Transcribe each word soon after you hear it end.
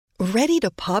Ready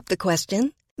to pop the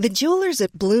question? The jewelers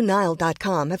at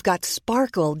BlueNile.com have got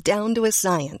sparkle down to a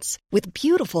science with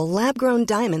beautiful lab-grown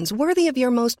diamonds worthy of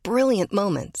your most brilliant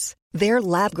moments. Their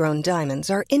lab-grown diamonds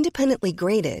are independently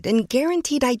graded and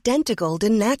guaranteed identical to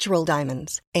natural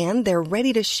diamonds, and they're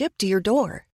ready to ship to your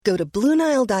door. Go to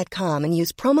BlueNile.com and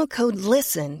use promo code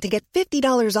LISTEN to get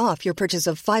 $50 off your purchase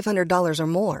of $500 or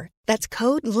more. That's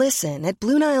code LISTEN at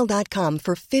BlueNile.com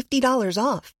for $50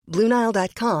 off.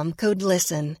 BlueNile.com, code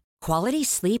LISTEN. Quality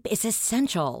sleep is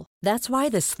essential. That's why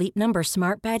the Sleep Number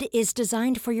Smart Bed is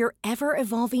designed for your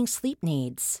ever-evolving sleep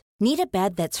needs. Need a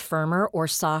bed that's firmer or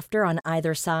softer on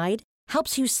either side?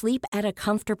 Helps you sleep at a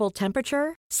comfortable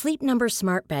temperature? Sleep Number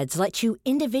Smart Beds let you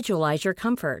individualize your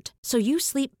comfort, so you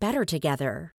sleep better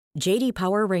together. J.D.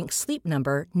 Power ranks Sleep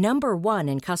Number number 1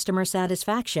 in customer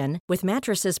satisfaction with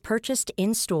mattresses purchased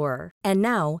in-store. And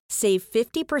now, save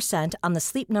 50% on the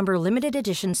Sleep Number Limited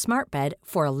Edition Smart Bed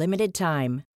for a limited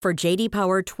time. For J.D.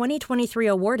 Power 2023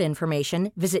 award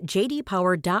information, visit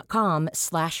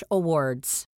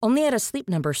jdpower.com/awards. Only at a Sleep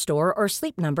Number store or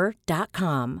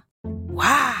sleepnumber.com.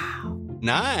 Wow.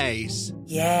 Nice.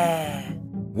 Yeah.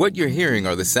 What you're hearing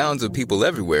are the sounds of people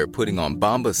everywhere putting on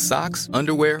Bombas socks,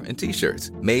 underwear, and T-shirts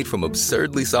made from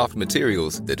absurdly soft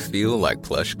materials that feel like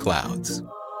plush clouds.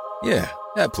 Yeah,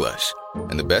 that plush.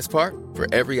 And the best part? For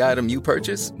every item you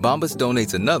purchase, Bombas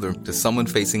donates another to someone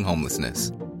facing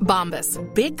homelessness. Bombas.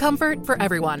 Big comfort for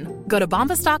everyone. Go to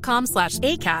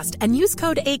bombas.com/ACAST and use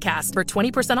code ACAST for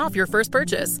 20% off your first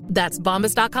purchase. That's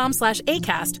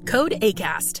bombas.com/ACAST. Code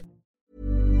ACAST.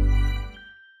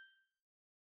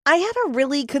 I had a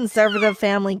really conservative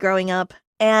family growing up.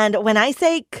 And when I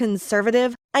say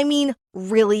conservative, I mean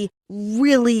really,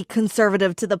 really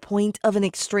conservative to the point of an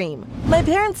extreme. My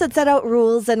parents had set out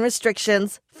rules and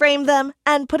restrictions, framed them,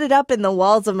 and put it up in the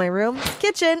walls of my room,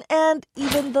 kitchen, and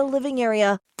even the living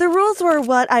area. The rules were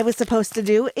what I was supposed to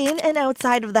do in and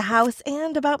outside of the house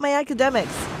and about my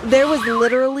academics. There was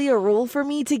literally a rule for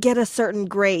me to get a certain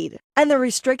grade, and the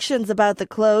restrictions about the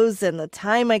clothes and the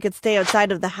time I could stay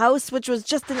outside of the house, which was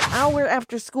just an hour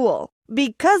after school.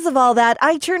 Because of all that,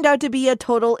 I turned out to be a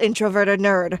total introverted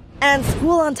nerd. And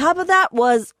school on top of that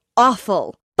was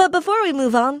awful. But before we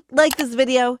move on, like this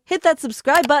video, hit that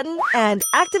subscribe button, and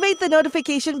activate the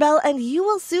notification bell, and you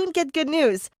will soon get good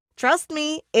news. Trust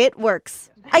me, it works.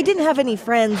 I didn't have any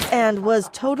friends and was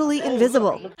totally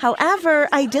invisible. However,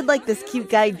 I did like this cute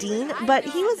guy, Dean, but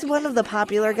he was one of the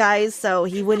popular guys, so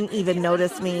he wouldn't even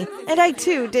notice me. And I,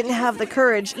 too, didn't have the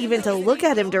courage even to look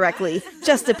at him directly.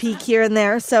 Just a peek here and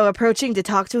there, so approaching to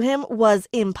talk to him was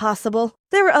impossible.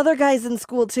 There were other guys in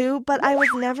school, too, but I was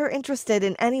never interested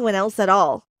in anyone else at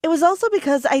all. It was also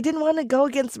because I didn't want to go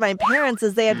against my parents,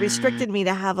 as they had restricted me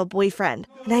to have a boyfriend.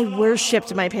 And I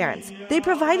worshipped my parents. They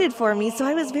provided for me, so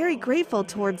I was very grateful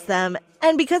towards them.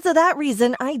 And because of that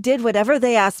reason, I did whatever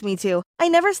they asked me to. I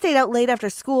never stayed out late after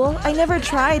school. I never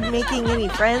tried making any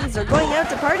friends or going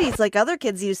out to parties like other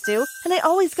kids used to. And I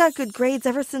always got good grades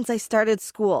ever since I started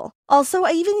school. Also,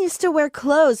 I even used to wear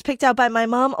clothes picked out by my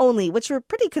mom only, which were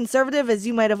pretty conservative, as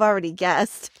you might have already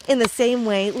guessed. In the same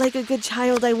way, like a good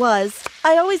child I was,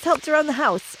 I always helped around the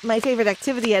house. My favorite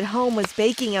activity at home was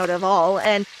baking out of all,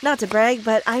 and not to brag,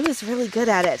 but I was really good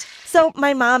at it. So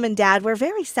my mom and dad were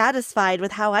very satisfied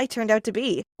with how I turned out to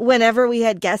be. Whenever we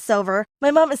had guests over,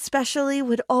 my mom especially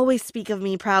would always speak of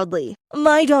me proudly.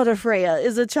 "My daughter Freya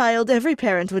is a child every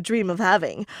parent would dream of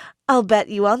having. I'll bet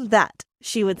you on that,"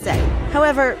 she would say.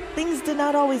 However, things did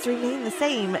not always remain the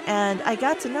same, and I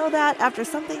got to know that after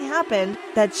something happened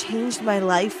that changed my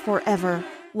life forever.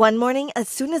 One morning, as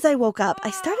soon as I woke up,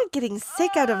 I started getting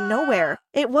sick out of nowhere.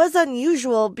 It was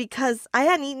unusual because I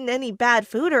hadn't eaten any bad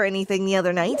food or anything the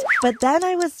other night, but then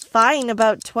I was fine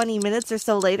about 20 minutes or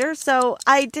so later, so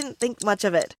I didn't think much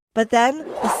of it. But then,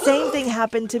 the same thing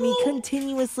happened to me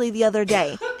continuously the other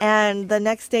day, and the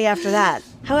next day after that.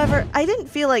 However, I didn't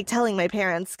feel like telling my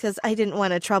parents because I didn't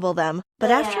want to trouble them.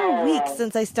 But after a week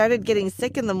since I started getting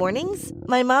sick in the mornings,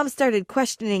 my mom started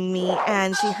questioning me,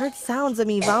 and she heard sounds of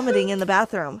me vomiting in the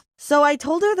bathroom. So I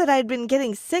told her that I'd been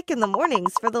getting sick in the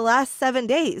mornings for the last 7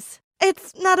 days.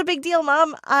 "It's not a big deal,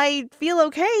 Mom. I feel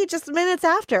okay just minutes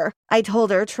after," I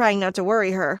told her, trying not to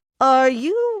worry her. "Are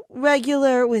you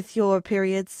regular with your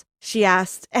periods?" she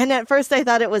asked, and at first I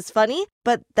thought it was funny,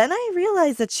 but then I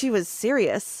realized that she was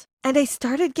serious. And I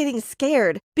started getting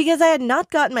scared because I had not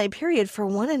gotten my period for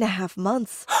 1.5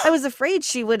 months. I was afraid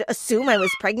she would assume I was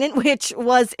pregnant, which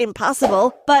was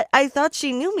impossible, but I thought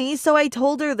she knew me, so I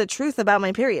told her the truth about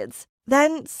my periods.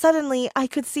 Then, suddenly, I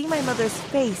could see my mother's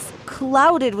face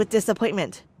clouded with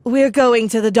disappointment. "We're going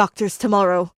to the doctor's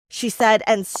tomorrow," she said,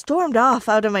 and stormed off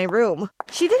out of my room.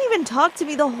 She didn't even talk to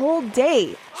me the whole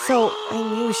day. so I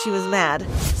knew she was mad.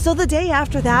 So the day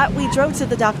after that, we drove to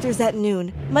the doctor's at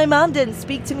noon. My mom didn't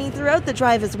speak to me throughout the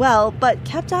drive as well, but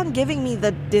kept on giving me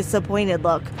the disappointed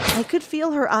look. I could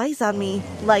feel her eyes on me.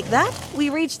 Like that, we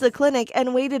reached the clinic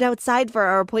and waited outside for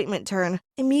our appointment turn.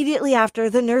 Immediately after,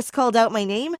 the nurse called out my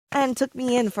name and took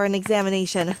me in for an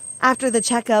examination. After the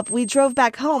checkup, we drove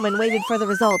back home and waited for the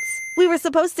results. We were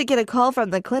supposed to get a call from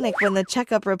the clinic when the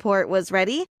checkup report was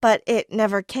ready, but it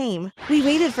never came. We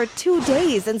waited for 2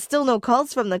 days and still no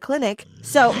calls from the clinic.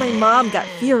 So my mom got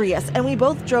furious and we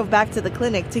both drove back to the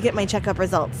clinic to get my checkup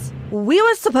results. "We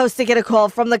were supposed to get a call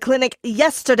from the clinic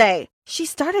yesterday!" She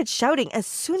started shouting as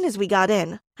soon as we got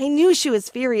in. I knew she was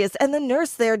furious and the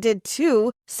nurse there did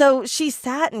too, so she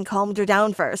sat and calmed her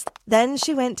down first. Then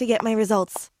she went to get my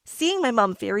results. Seeing my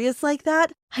mom furious like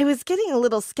that, I was getting a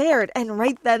little scared, and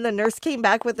right then the nurse came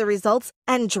back with the results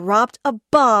and dropped a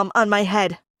bomb on my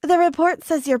head. "The report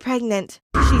says you're pregnant,"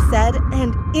 she said,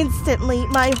 and instantly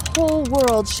my whole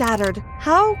world shattered.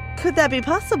 How could that be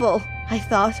possible? I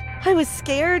thought. I was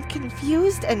scared,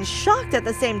 confused, and shocked at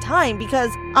the same time because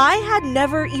I had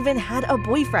never even had a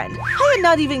boyfriend. I had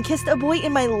not even kissed a boy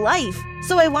in my life.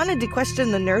 So I wanted to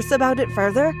question the nurse about it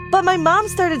further, but my mom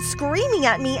started screaming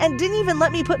at me and didn't even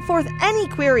let me put forth any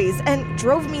queries and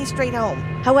drove me straight home.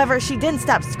 However, she didn't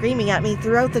stop screaming at me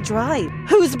throughout the drive.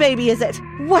 "Whose baby is it?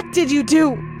 What did you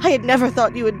do? I had never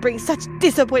thought you would bring such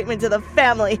disappointment to the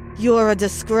family. You're a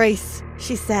disgrace,"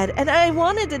 she said, and I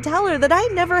wanted to tell her that I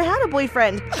never had a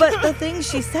boyfriend, but the things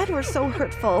she said were so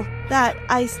hurtful that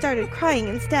I started crying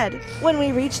instead. When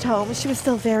we reached home, she was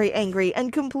still very angry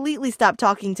and completely stopped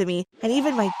talking to me, and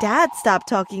even my dad stopped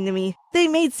talking to me. They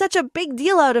made such a big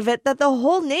deal out of it that the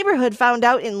whole neighborhood found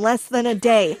out in less than a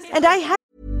day, and I had...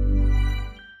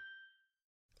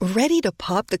 Ready to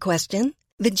pop the question?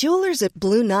 The jewelers at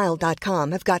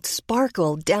BlueNile.com have got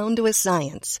sparkle down to a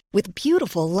science with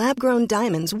beautiful lab-grown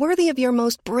diamonds worthy of your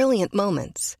most brilliant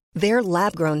moments. Their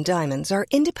lab-grown diamonds are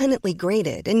independently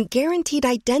graded and guaranteed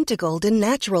identical to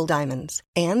natural diamonds,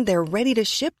 and they're ready to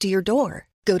ship to your door.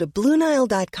 Go to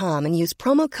BlueNile.com and use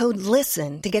promo code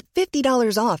LISTEN to get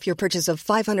 $50 off your purchase of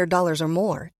 $500 or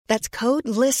more. That's code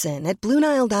LISTEN at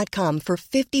BlueNile.com for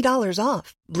 $50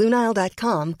 off.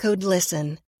 BlueNile.com, code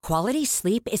LISTEN. Quality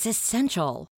sleep is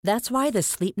essential. That's why the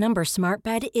Sleep Number Smart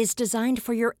Bed is designed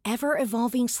for your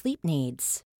ever-evolving sleep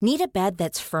needs. Need a bed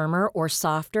that's firmer or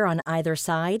softer on either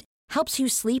side? Helps you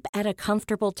sleep at a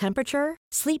comfortable temperature?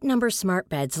 Sleep Number Smart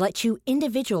Beds let you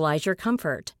individualize your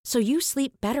comfort, so you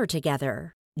sleep better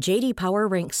together. J.D. Power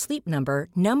ranks Sleep Number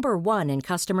number 1 in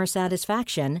customer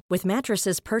satisfaction with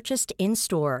mattresses purchased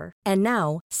in-store. And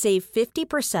now, save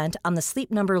 50% on the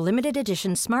Sleep Number Limited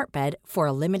Edition Smart Bed for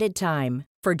a limited time.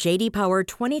 For J.D. Power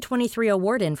 2023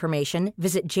 award information,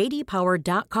 visit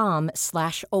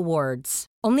jdpower.com/awards.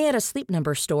 Only at a Sleep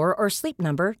Number store or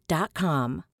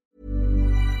sleepnumber.com.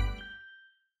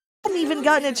 I hadn't even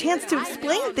gotten a chance to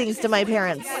explain things to my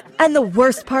parents. And the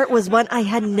worst part was one I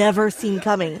had never seen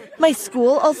coming. My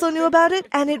school also knew about it,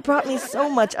 and it brought me so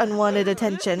much unwanted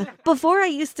attention. Before, I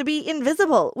used to be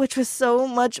invisible, which was so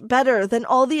much better than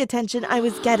all the attention I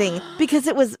was getting, because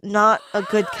it was not a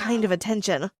good kind of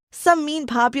attention. Some mean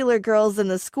popular girls in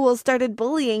the school started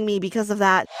bullying me because of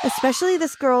that, especially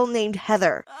this girl named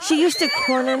Heather. She used to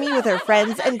corner me with her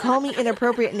friends and call me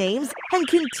inappropriate names and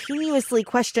continuously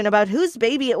question about whose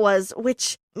baby it was,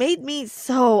 which made me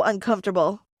so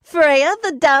uncomfortable. "Freya,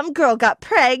 the damn girl got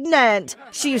pregnant,"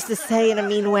 she used to say in a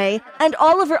mean way, and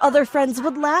all of her other friends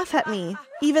would laugh at me.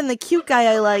 Even the cute guy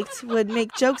I liked would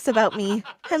make jokes about me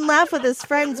and laugh with his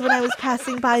friends when I was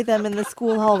passing by them in the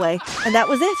school hallway. And that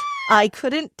was it. I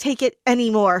couldn't take it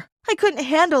anymore. I couldn't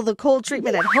handle the cold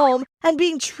treatment at home and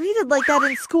being treated like that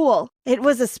in school. It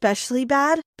was especially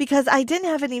bad because I didn't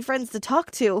have any friends to talk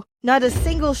to, not a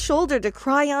single shoulder to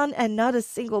cry on, and not a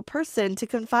single person to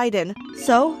confide in.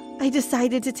 So I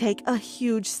decided to take a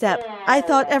huge step. I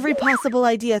thought every possible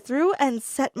idea through and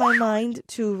set my mind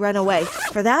to run away.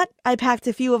 For that, I packed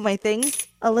a few of my things,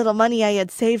 a little money I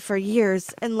had saved for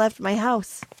years, and left my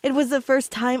house. It was the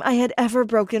first time I had ever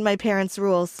broken my parents'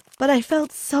 rules, but I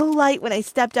felt so light when I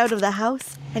stepped out of the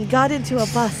house and got into a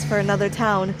bus for another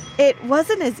town. It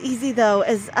wasn't as easy though,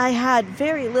 as I had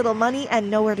very little money and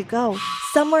nowhere to go.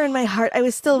 Somewhere in my heart, I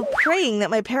was still praying that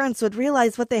my parents would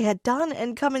realize what they had done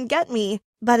and come and get me.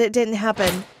 But it didn't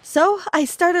happen. So I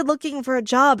started looking for a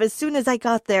job as soon as I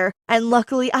got there, and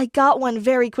luckily I got one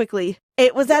very quickly.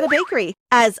 It was at a bakery.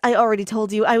 As I already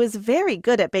told you, I was very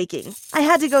good at baking. I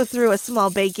had to go through a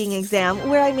small baking exam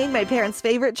where I made my parents'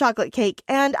 favorite chocolate cake,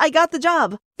 and I got the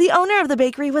job. The owner of the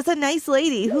bakery was a nice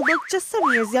lady who looked just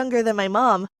some years younger than my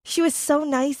mom. She was so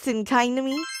nice and kind to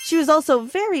me. She was also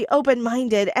very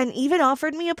open-minded and even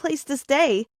offered me a place to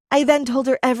stay. I then told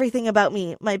her everything about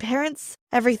me, my parents,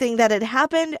 everything that had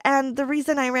happened, and the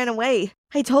reason I ran away.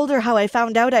 I told her how I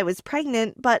found out I was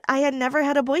pregnant, but I had never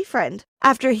had a boyfriend.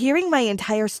 After hearing my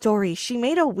entire story, she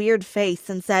made a weird face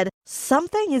and said,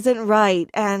 "Something isn't right,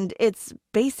 and it's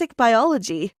basic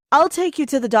biology. I'll take you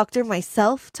to the doctor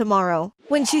myself tomorrow."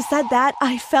 When she said that,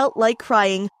 I felt like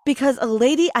crying because a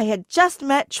lady I had just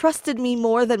met trusted me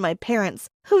more than my parents,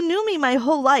 who knew me my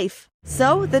whole life.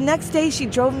 So, the next day she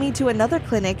drove me to another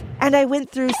clinic and I went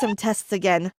through some tests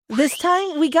again. This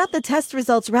time, we got the test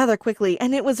results rather quickly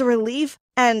and it was a relief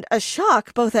and a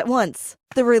shock both at once.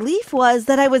 The relief was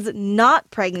that I was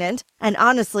not pregnant, and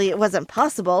honestly, it wasn't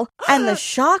possible. And the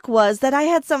shock was that I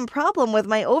had some problem with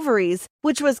my ovaries,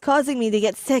 which was causing me to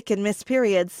get sick and miss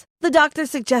periods. The doctor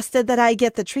suggested that I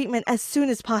get the treatment as soon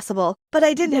as possible, but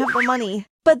I didn't have the money.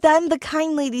 But then the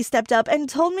kind lady stepped up and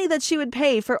told me that she would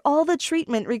pay for all the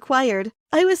treatment required.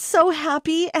 I was so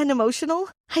happy and emotional.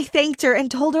 I thanked her and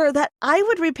told her that I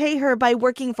would repay her by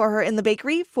working for her in the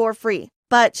bakery for free.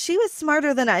 But she was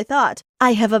smarter than I thought.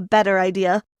 "I have a better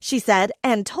idea," she said,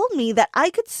 and told me that I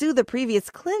could sue the previous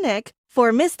clinic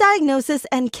for misdiagnosis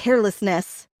and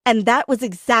carelessness. And that was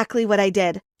exactly what I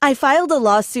did. I filed a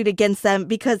lawsuit against them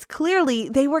because clearly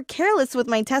they were careless with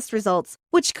my test results,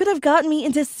 which could have gotten me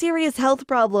into serious health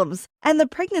problems. And the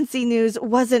pregnancy news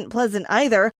wasn't pleasant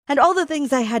either, and all the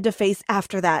things I had to face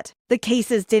after that. The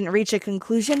cases didn't reach a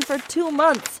conclusion for 2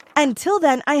 months. Until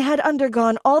then, I had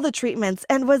undergone all the treatments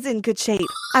and was in good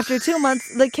shape. After 2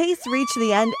 months, the case reached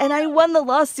the end and I won the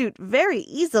lawsuit very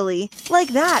easily. Like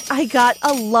that, I got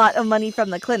a lot of money from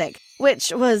the clinic,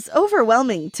 which was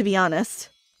overwhelming, to be honest.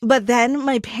 But then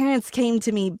my parents came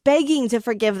to me begging to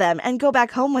forgive them and go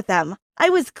back home with them.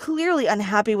 I was clearly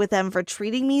unhappy with them for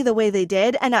treating me the way they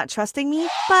did and not trusting me,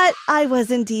 but I was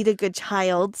indeed a good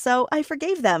child, so I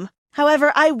forgave them.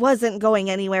 However, I wasn't going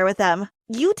anywhere with them.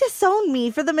 "You disowned me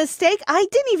for the mistake I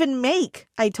didn't even make,"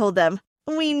 I told them.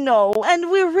 "We know, and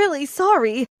we're really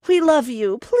sorry. We love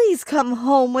you. Please come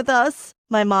home with us,"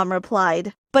 my mom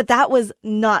replied. But that was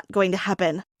not going to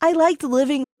happen. I liked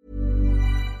living.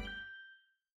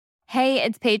 Hey,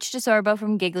 it's Paige DeSorbo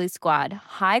from Giggly Squad.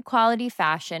 High quality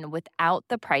fashion without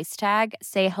the price tag.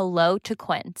 Say hello to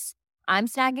Quince. I'm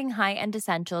snagging high-end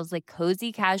essentials like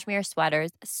cozy cashmere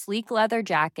sweaters, sleek leather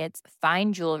jackets,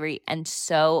 fine jewelry, and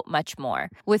so much more.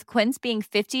 With Quince being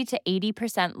 50 to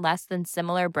 80% less than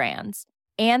similar brands.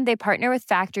 And they partner with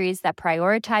factories that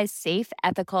prioritize safe,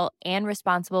 ethical, and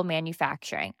responsible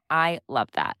manufacturing. I love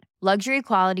that. Luxury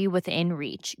quality within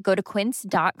reach. Go to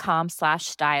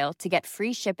quince.com/style to get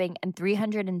free shipping and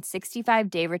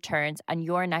 365-day returns on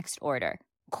your next order.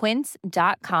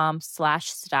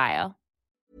 Quince.com/style.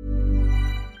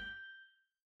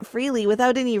 Freely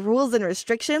without any rules and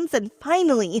restrictions, and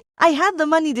finally, I had the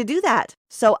money to do that.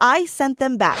 So I sent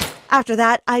them back. After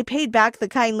that, I paid back the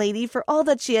kind lady for all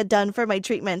that she had done for my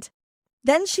treatment.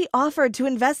 Then she offered to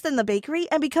invest in the bakery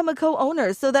and become a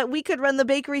co-owner so that we could run the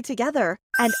bakery together.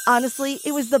 And honestly,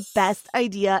 it was the best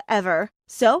idea ever.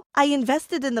 So I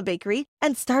invested in the bakery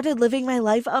and started living my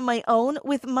life on my own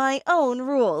with my own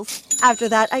rules. After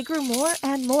that, I grew more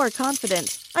and more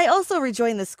confident. I also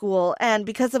rejoined the school, and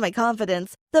because of my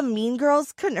confidence, the mean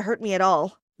girls couldn't hurt me at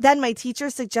all. Then my teacher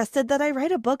suggested that I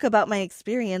write a book about my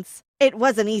experience. It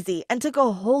wasn't easy and took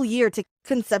a whole year to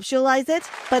conceptualize it,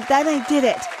 but then I did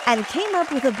it and came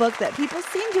up with a book that people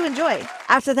seemed to enjoy.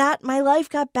 After that, my life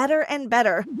got better and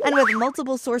better, and with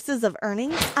multiple sources of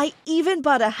earnings, I even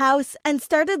bought a house and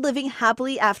started living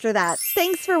happily after that.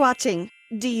 Thanks for watching.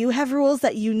 Do you have rules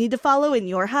that you need to follow in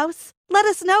your house? Let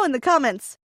us know in the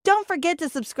comments. Don't forget to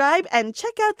subscribe and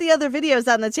check out the other videos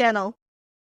on the channel.